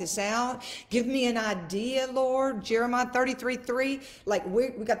to walk this out. Give me an idea, Lord. Jeremiah 33:3, like we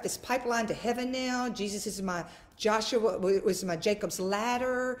got this pipeline to heaven now. Jesus is my Joshua, was my Jacob's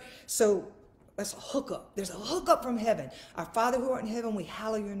ladder. So that's a hookup. There's a hookup from heaven. Our Father who art in heaven, we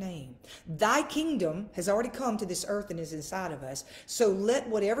hallow your name. Thy kingdom has already come to this earth and is inside of us. So let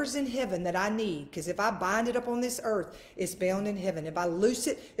whatever's in heaven that I need, because if I bind it up on this earth, it's bound in heaven. If I loose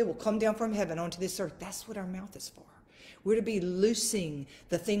it, it will come down from heaven onto this earth. That's what our mouth is for. We're to be loosing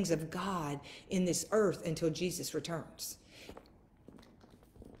the things of God in this earth until Jesus returns.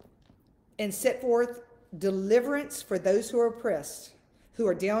 And set forth deliverance for those who are oppressed, who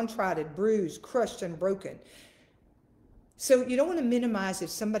are downtrodden, bruised, crushed, and broken. So you don't want to minimize if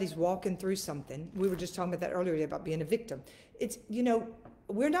somebody's walking through something. We were just talking about that earlier today about being a victim. It's,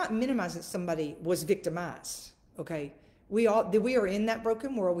 we're not minimizing that somebody was victimized, okay? We are in that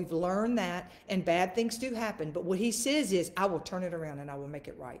broken world. We've learned that, and bad things do happen. But what he says is, I will turn it around and I will make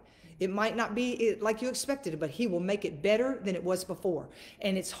it right. It might not be like you expected it, but he will make it better than it was before.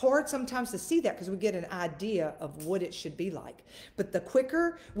 And it's hard sometimes to see that because we get an idea of what it should be like. But the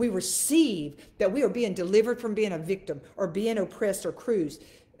quicker we receive that we are being delivered from being a victim or being oppressed or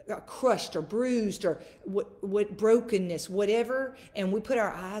crushed or bruised or what brokenness, whatever, and we put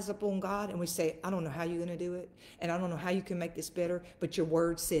our eyes up on God and we say, I don't know how you're going to do it, and I don't know how you can make this better, but your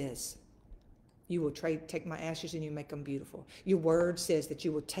word says you will take my ashes and you make them beautiful. Your word says that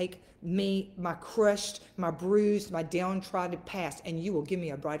you will take me, my crushed, my bruised, my downtrodden past, and you will give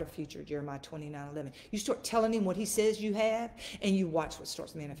me a brighter future, Jeremiah 29:11. You start telling him what he says you have, and you watch what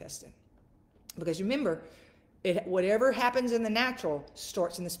starts manifesting. Because remember, whatever happens in the natural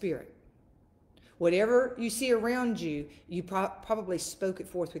starts in the spirit. Whatever you see around you, you probably spoke it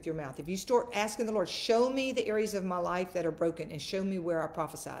forth with your mouth. If you start asking the Lord, show me the areas of my life that are broken and show me where I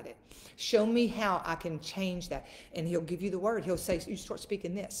prophesied it. Show me how I can change that. And he'll give you the word. He'll say, you start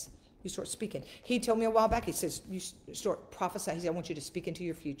speaking this. You start speaking. He told me a while back, he says, you start prophesying. He said, I want you to speak into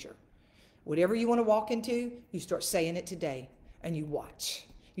your future. Whatever you want to walk into, you start saying it today and you watch.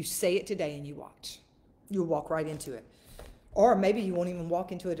 You say it today and you watch. You'll walk right into it. Or maybe you won't even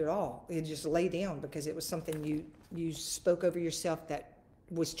walk into it at all. You just lay down because it was something you spoke over yourself that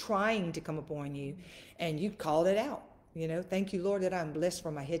was trying to come upon you, and you called it out. Thank you, Lord, that I'm blessed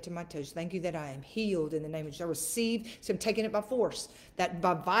from my head to my toes. Thank you that I am healed in the name of Jesus. I receive, so I'm taking it by force, that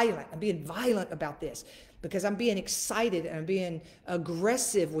by violent. I'm being violent about this because I'm being excited and I'm being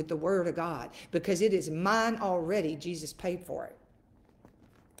aggressive with the word of God because it is mine already. Jesus paid for it.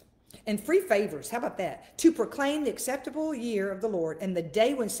 And free favors, how about that? To proclaim the acceptable year of the Lord and the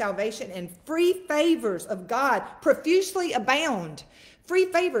day when salvation and free favors of God profusely abound. Free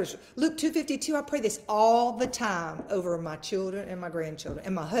favors. Luke 2:52, I pray this all the time over my children and my grandchildren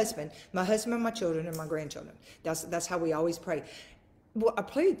and my husband and my children and my grandchildren. That's how we always pray. Well, I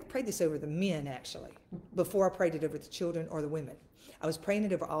prayed this over the men, actually, before I prayed it over the children or the women. I was praying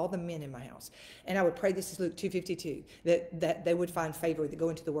it over all the men in my house. And I would pray this is Luke 2:52, that they would find favor, that go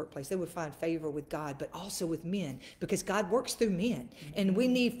into the workplace. They would find favor with God, but also with men, because God works through men. And we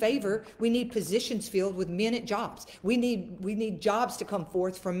need favor. We need positions filled with men at jobs. We need jobs to come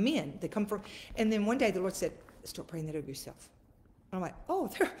forth from men. And then one day the Lord said, start praying that over yourself. And I'm like, oh,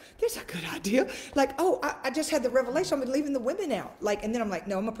 there's a good idea. Like, oh, I just had the revelation. I'm leaving the women out. And then I'm like,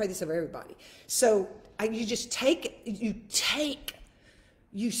 no, I'm going to pray this over everybody. So you take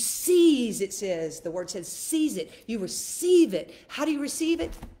You seize, it says, the word says seize it. You receive it. How do you receive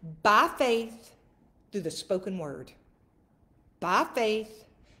it? By faith through the spoken word. By faith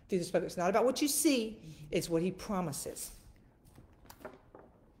through the spoken. It's not about what you see. It's what he promises.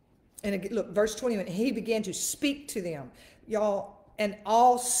 And again, look, verse 21, he began to speak to them. Y'all, and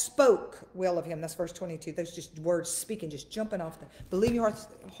all spoke well of him. That's verse 22. Those just words speaking, just jumping off. Believe in your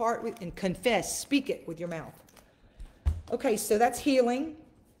heart and confess. Speak it with your mouth. Okay, so that's healing.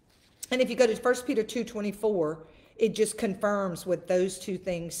 And if you go to 1 Peter 2:24, it just confirms what those two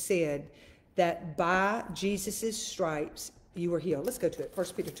things said, that by Jesus' stripes you were healed. Let's go to it. 1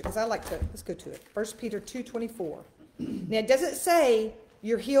 Peter 2, because I like to, let's go to it. 1 Peter 2:24. Now, it doesn't say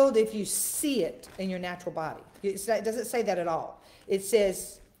you're healed if you see it in your natural body. It doesn't say that at all. It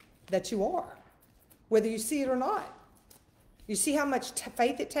says that you are, whether you see it or not. You see how much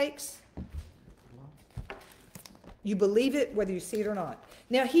faith it takes? You believe it whether you see it or not.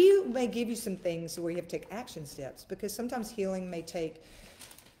 Now, he may give you some things where you have to take action steps, because sometimes healing may take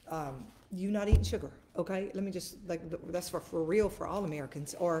you not eating sugar, okay? Let me just, like, that's for real for all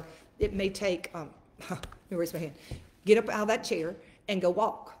Americans. Or it may take, let me raise my hand, get up out of that chair and go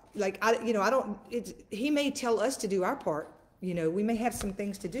walk. Like, he may tell us to do our part. You know, we may have some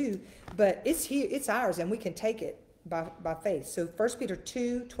things to do, but it's here, it's ours, and we can take it by faith. So 1 Peter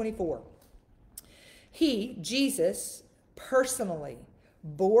 2:24. He, Jesus, personally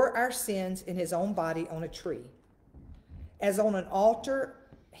bore our sins in his own body on a tree. As on an altar,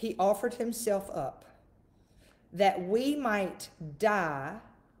 he offered himself up, that we might die,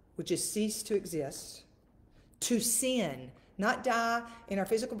 which is cease to exist, to sin. Not die in our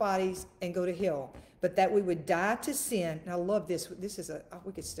physical bodies and go to hell, but that we would die to sin. And I love this.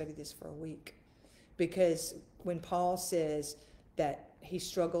 We could study this for a week. Because when Paul says that he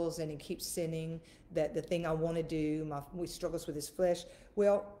struggles and he keeps sinning, that the thing I want to do, he struggles with his flesh.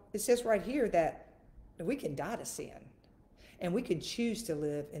 Well, it says right here that we can die to sin, and we can choose to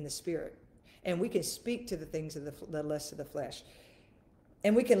live in the Spirit, and we can speak to the things of the lust of the flesh,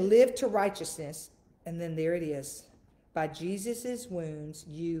 and we can live to righteousness. And then there it is. By Jesus' wounds,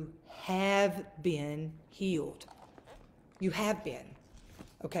 you have been healed. You have been.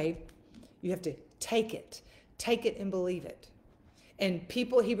 Okay? You have to take it. Take it and believe it. And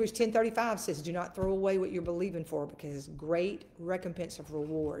Hebrews 10:35 says, do not throw away what you're believing for, because great recompense of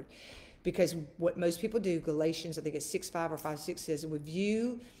reward. Because what most people do, Galatians, I think it's 6:5 or 5:6 says,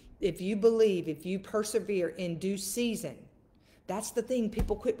 if you believe, if you persevere in due season, that's the thing.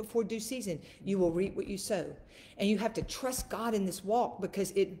 People quit before due season. You will reap what you sow. And you have to trust God in this walk,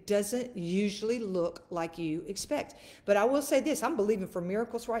 because it doesn't usually look like you expect. But I will say this, I'm believing for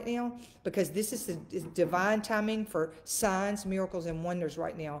miracles right now, because this is the divine timing for signs, miracles, and wonders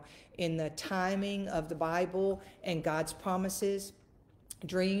right now in the timing of the Bible and God's promises,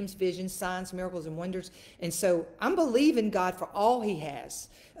 dreams, visions, signs, miracles, and wonders. And so I'm believing God for all he has,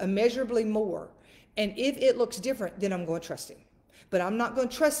 immeasurably more. And if it looks different, then I'm going to trust him. But I'm not going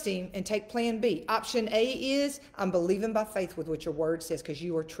to trust him and take plan B. Option A is I'm believing by faith with what your word says, because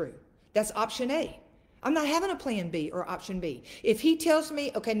you are true. That's option A. I'm not having a plan B or option B. If he tells me,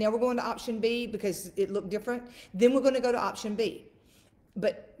 okay, now we're going to option B because it looked different, then we're going to go to option B.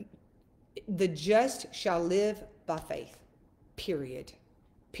 But the just shall live by faith, period.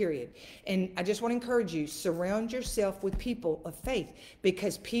 Period. And I just want to encourage you, surround yourself with people of faith,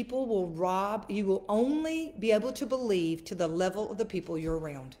 because people will you will only be able to believe to the level of the people you're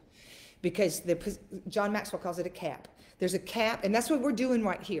around. Because John Maxwell calls it a cap. There's a cap, and that's what we're doing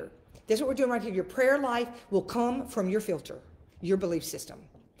right here. That's what we're doing right here. Your prayer life will come from your filter, your belief system.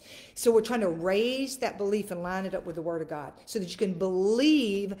 So we're trying to raise that belief and line it up with the Word of God, so that you can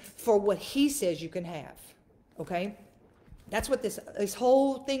believe for what he says you can have. Okay? That's what this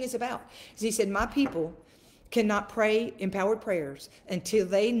whole thing is about. He said, my people cannot pray empowered prayers until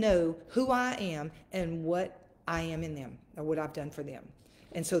they know who I am and what I am in them, or what I've done for them.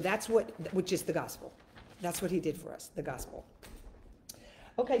 And so that's which is the gospel. That's what he did for us, the gospel.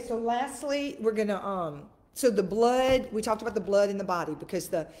 Okay, so lastly, we're going to, so the blood, we talked about the blood in the body,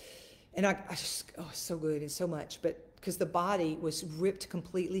 because I just, it's so good and so much, but because the body was ripped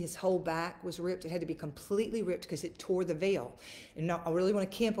completely. His whole back was ripped. It had to be completely ripped because it tore the veil. And now I really want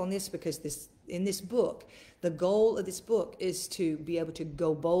to camp on this, because in this book, the goal of this book is to be able to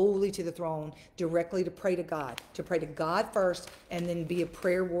go boldly to the throne, directly to pray to God first, and then be a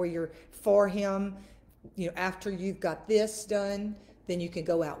prayer warrior for him. You know, after you've got this done, then you can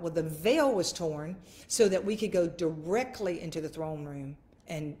go out. Well, the veil was torn so that we could go directly into the throne room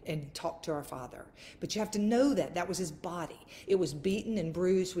and talk to our Father. But you have to know that was his body. It was beaten and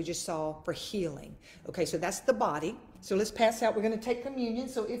bruised, we just saw, for healing. Okay, so that's the body. So let's pass out. We're going to take communion.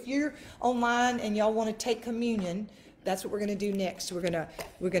 So if you're online and y'all want to take communion, that's what we're going to do next. We're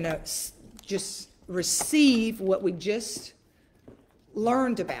going to just receive what we just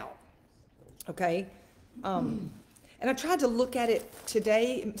learned about. Okay? And I tried to look at it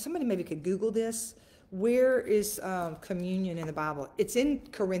today. Somebody maybe could Google this. Where is communion in the Bible? It's in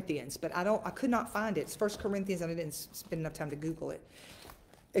Corinthians, but I could not find it. It's 1 Corinthians, and I didn't spend enough time to Google it.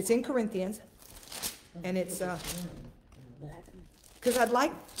 It's in Corinthians, and it's because I'd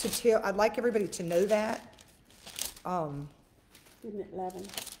like everybody to know that. Isn't it 11?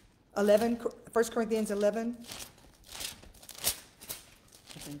 11, 1 Corinthians 11. I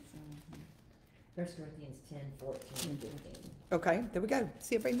think so. 1 Corinthians 10, 14, 15. Okay, there we go.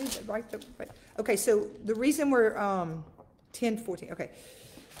 See if everybody knew that, right? Okay, so the reason we're 10, 14. Okay,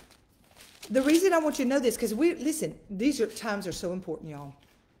 the reason I want you to know this because listen. These times are so important, y'all.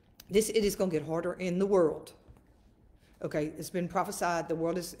 It is going to get harder in the world. Okay, it's been prophesied. The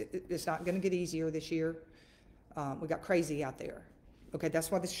world it's not going to get easier this year. We got crazy out there. Okay, that's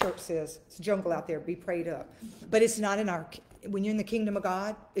why this shirt says it's jungle out there. Be prayed up, but it's not in our. When you're in the kingdom of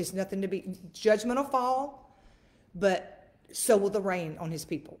God, it's nothing to be. Judgment will fall, but so will the rain on his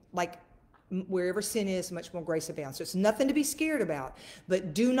people. Like wherever sin is, much more grace abounds. So it's nothing to be scared about,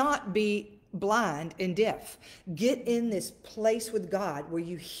 but do not be blind and deaf. Get in this place with God where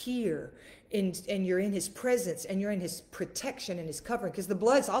you hear and you're in his presence and you're in his protection and his covering, because the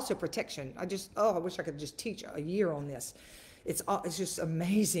blood's also protection. I wish I could just teach a year on this. It's just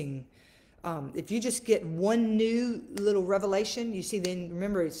amazing. If you just get one new little revelation, you see, then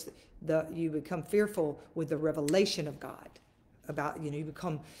remember you become fearful with the revelation of God. You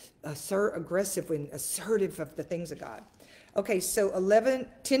become aggressive and assertive of the things of God. Okay, so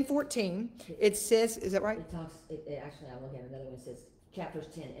 10:14, it says, is that right? Actually, I'm looking at another one. It says chapters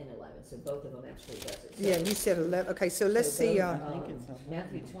 10 and 11, so both of them actually does it. So, Yeah, you said 11. Okay, so let's see.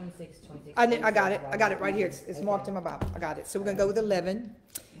 Matthew 26, 26. I got it right here. It's marked in my Bible. I got it. So we're going to go with 11,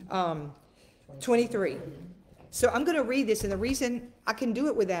 23. So I'm going to read this, and the reason I can do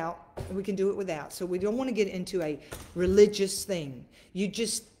it without, and we can do it without. So we don't want to get into a religious thing.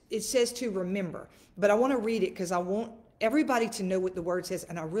 It says to remember, but I want to read it because I want everybody to know what the word says,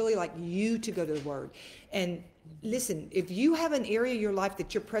 and I really like you to go to the word. And listen, if you have an area of your life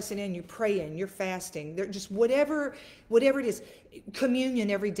that you're pressing in, you're praying, you're fasting, just whatever it is,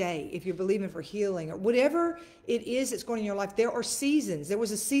 communion every day, if you're believing for healing or whatever it is that's going on in your life, there are seasons. There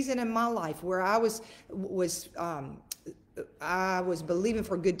was a season in my life where I was believing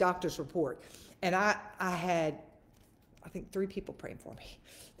for a good doctor's report, and I had, I think, 3 people praying for me.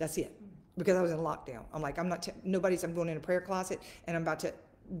 That's it. Because I was in lockdown. I'm like, I'm going in a prayer closet, and I'm about to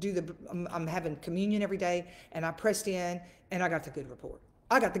I'm having communion every day, and I pressed in, and I got the good report.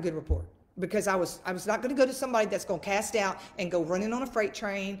 Because I was not going to go to somebody that's going to cast out and go running on a freight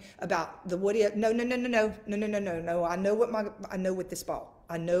train about the what if. No. I know with this ball.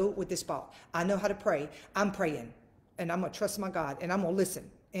 I know how to pray. I'm praying, and I'm going to trust my God, and I'm going to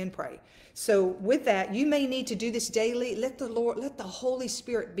listen and pray. So with that, you may need to do this daily. Let the Holy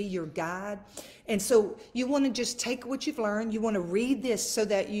Spirit be your guide. And so you want to just take what you've learned. You want to read this so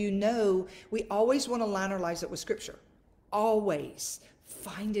that you know we always want to line our lives up with Scripture. Always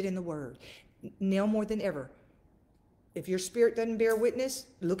find it in the Word. Now more than ever. If your spirit doesn't bear witness,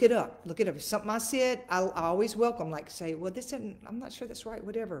 look it up. If something I said, I always welcome, like say, well, I'm not sure that's right,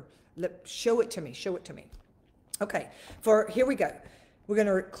 whatever. Show it to me. Okay, here we go. We're going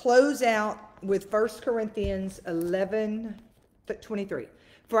to close out with 1 Corinthians 11:23.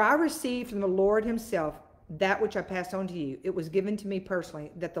 For I received from the Lord himself that which I passed on to you. It was given to me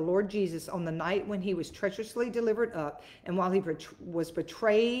personally, that the Lord Jesus, on the night when he was treacherously delivered up, and while he was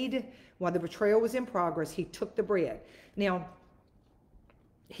betrayed, while the betrayal was in progress, he took the bread. Now,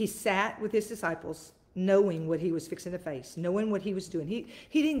 he sat with his disciples, knowing what he was fixing to face, knowing what he was doing. He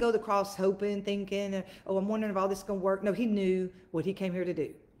didn't go to the cross hoping, thinking, oh, I'm wondering if all this is going to work. No, he knew what he came here to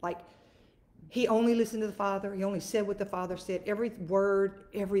do. Like, he only listened to the Father. He only said what the Father said. Every word,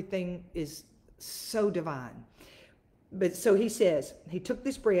 everything is so divine. But so he says, he took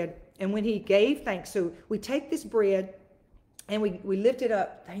this bread, and when he gave thanks, so we take this bread, and we lift it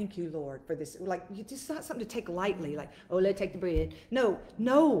up. Thank you, Lord, for this. Like, it's not something to take lightly, like, oh, let's take the bread. No.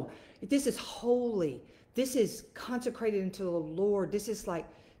 This is holy. This is consecrated unto the Lord. This is like,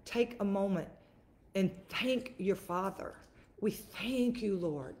 take a moment and thank your Father. We thank you,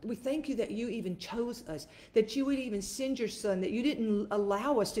 Lord. We thank you that you even chose us, that you would even send your Son, that you didn't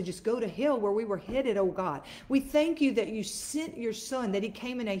allow us to just go to hell where we were headed, oh God. We thank you that you sent your Son, that he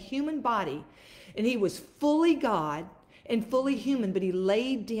came in a human body, and he was fully God and fully human, but he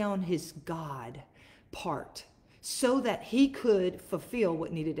laid down his God part so that he could fulfill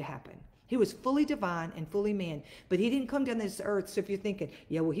what needed to happen. He was fully divine and fully man, but he didn't come down to this earth. So if you're thinking,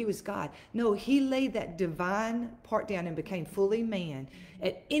 yeah, well, he was God. No, he laid that divine part down and became fully man.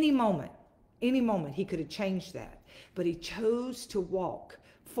 At any moment, he could have changed that. But he chose to walk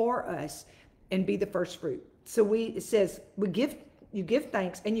for us and be the first fruit. So it says, you give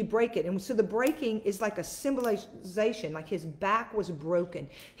thanks and you break it. And so the breaking is like a symbolization, like his back was broken.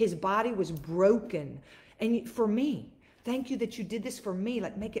 His body was broken. And for me, thank you that you did this for me.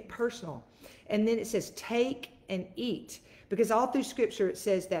 Like, make it personal. And then it says, take and eat. Because all through Scripture, it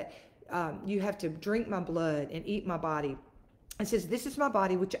says that you have to drink my blood and eat my body. It says, this is my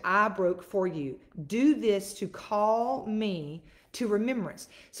body, which I broke for you. Do this to call me to remembrance.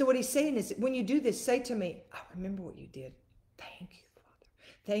 So what he's saying is, when you do this, say to me, I remember what you did. Thank you, Father.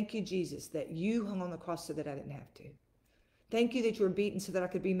 Thank you, Jesus, that you hung on the cross so that I didn't have to. Thank you that you were beaten so that I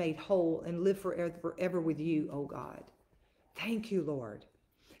could be made whole and live forever with you, oh God. Thank you, Lord.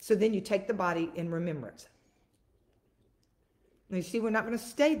 So then you take the body in remembrance. Now you see, we're not going to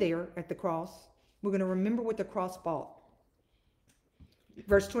stay there at the cross. We're going to remember what the cross bought.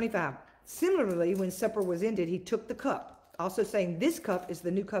 Verse 25. Similarly, when supper was ended, he took the cup, also saying, this cup is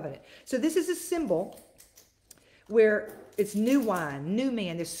the new covenant. So this is a symbol where it's new wine, new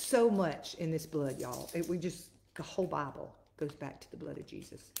man. There's so much in this blood, y'all. The whole Bible goes back to the blood of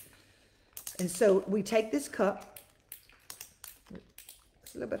Jesus. And so we take this cup.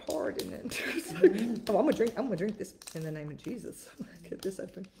 It's a little bit hard, isn't it? I'm gonna drink this in the name of Jesus. Get this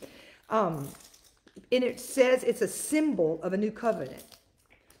open. And it says it's a symbol of a new covenant.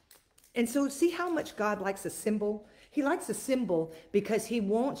 And so see how much God likes a symbol? He likes a symbol because he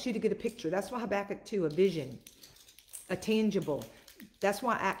wants you to get a picture. That's why Habakkuk 2, a vision, a tangible. That's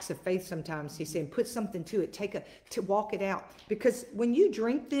why acts of faith sometimes, he's saying, put something to it, to walk it out. Because when you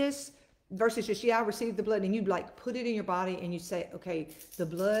drink this, versus just, I received the blood, and you like put it in your body and you say, okay, the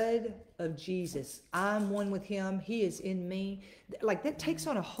blood of Jesus, I'm one with him, he is in me. Like, that takes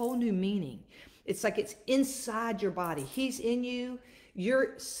on a whole new meaning. It's like it's inside your body. He's in you.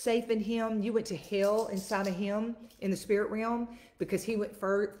 You're safe in him. You went to hell inside of him in the spirit realm because he went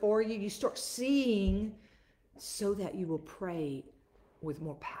for you. You start seeing so that you will pray with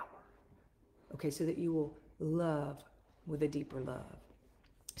more power. Okay, so that you will love with a deeper love.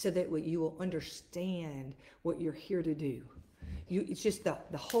 So that you will understand what you're here to do. It's just the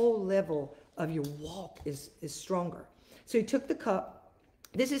whole level of your walk is stronger. So he took the cup.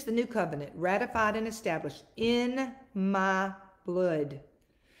 This is the new covenant, ratified and established in my blood.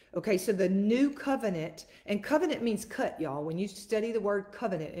 Okay, so the new covenant, and covenant means cut, y'all. When you study the word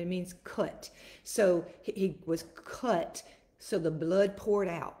covenant, it means cut. So he was cut, so the blood poured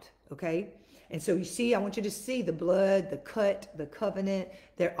out, okay? And so you see, I want you to see the blood, the cut, the covenant,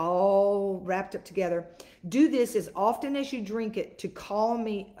 they're all wrapped up together. Do this as often as you drink it to call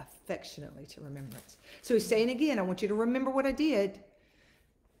me affectionately to remembrance. So he's saying again, I want you to remember what I did.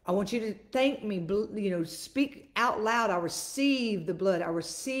 I want you to thank me, speak out loud. I receive the blood. I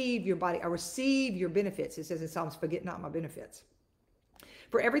receive your body. I receive your benefits. It says in Psalms, forget not my benefits.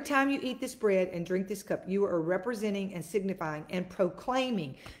 For every time you eat this bread and drink this cup, you are representing and signifying and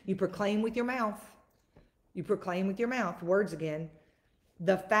proclaiming. You proclaim with your mouth. You proclaim with your mouth, words again,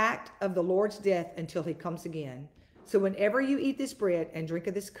 the fact of the Lord's death until he comes again. So whenever you eat this bread and drink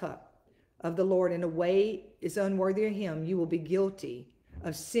of this cup of the Lord in a way is unworthy of him, you will be guilty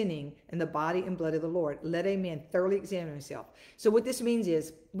of sinning in the body and blood of the Lord. Let a man thoroughly examine himself. So what this means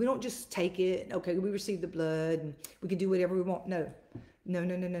is we don't just take it, okay, we receive the blood and we can do whatever we want. No.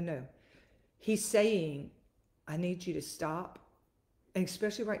 He's saying, I need you to stop. And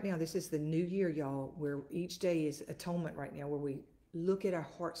especially right now, this is the new year, y'all, where each day is atonement right now, where we look at our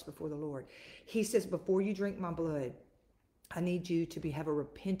hearts before the Lord. He says, before you drink my blood, I need you to have a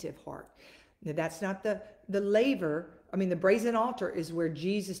repentive heart. Now, that's not the laver. I mean, the brazen altar is where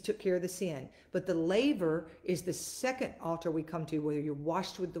Jesus took care of the sin. But the laver is the second altar we come to, where you're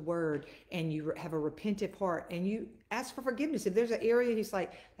washed with the word and you have a repentive heart and you ask for forgiveness. If there's an area, he's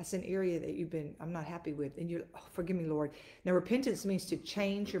like, that's an area that I'm not happy with. And you're, oh, forgive me, Lord. Now, repentance means to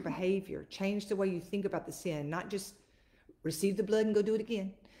change your behavior, change the way you think about the sin, not just receive the blood and go do it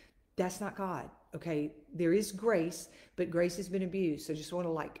again. That's not God. Okay. There is grace, but grace has been abused. So just want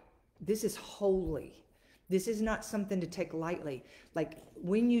to this is holy. This is not something to take lightly. Like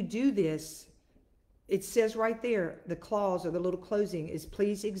when you do this, it says right there, the clause or the little closing is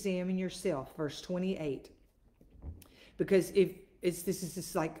please examine yourself, verse 28. Because this is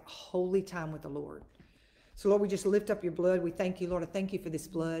just like holy time with the Lord. So, Lord, we just lift up your blood. We thank you, Lord. I thank you for this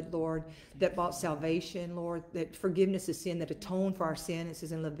blood, Lord, that brought salvation, Lord, that forgiveness of sin, that atoned for our sin. It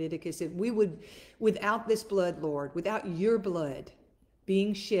says in Leviticus that we would, without this blood, Lord, without your blood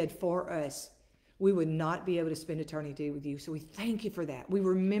being shed for us, we would not be able to spend eternity with you. So we thank you for that. We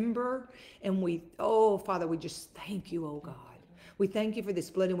remember and oh, Father, we just thank you, oh God. We thank you for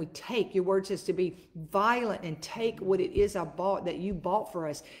this blood, and we take, your word says to be violent and take what it is that you bought for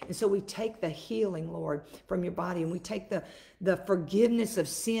us. And so we take the healing, Lord, from your body, and we take the forgiveness of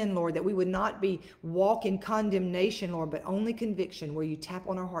sin, Lord, that we would not be walk in condemnation, Lord, but only conviction, where you tap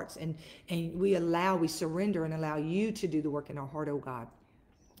on our hearts and we surrender and allow you to do the work in our heart, oh God.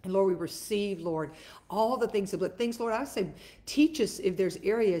 And Lord, we receive, Lord, all the things, Lord, I would say, teach us if there's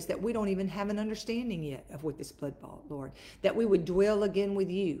areas that we don't even have an understanding yet of what this blood bought, Lord, that we would dwell again with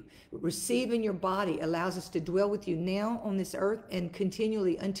you. Receiving your body allows us to dwell with you now on this earth and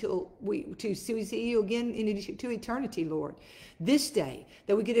continually until we see you again into eternity, Lord. This day,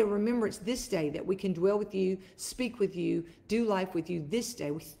 that we get a remembrance this day, that we can dwell with you, speak with you, do life with you this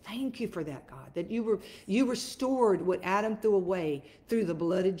day. We thank you for that, God, that you restored what Adam threw away through the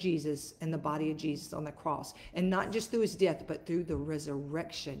blood of Jesus and the body of Jesus on the cross. And not just through his death, but through the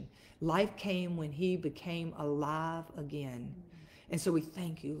resurrection. Life came when he became alive again. And so we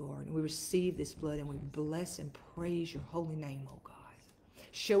thank you, Lord. And we receive this blood, and we bless and praise your holy name, oh God.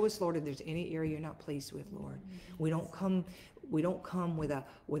 Show us, Lord, if there's any area you're not pleased with, Lord. We don't come with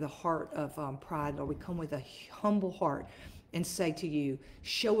a heart of pride, Lord. We come with a humble heart and say to you,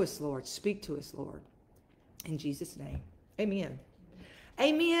 show us, Lord. Speak to us, Lord. In Jesus' name, amen.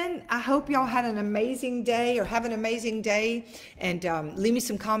 Amen. I hope y'all had an amazing day or have an amazing day. And leave me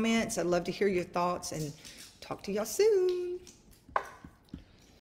some comments. I'd love to hear your thoughts, and talk to y'all soon.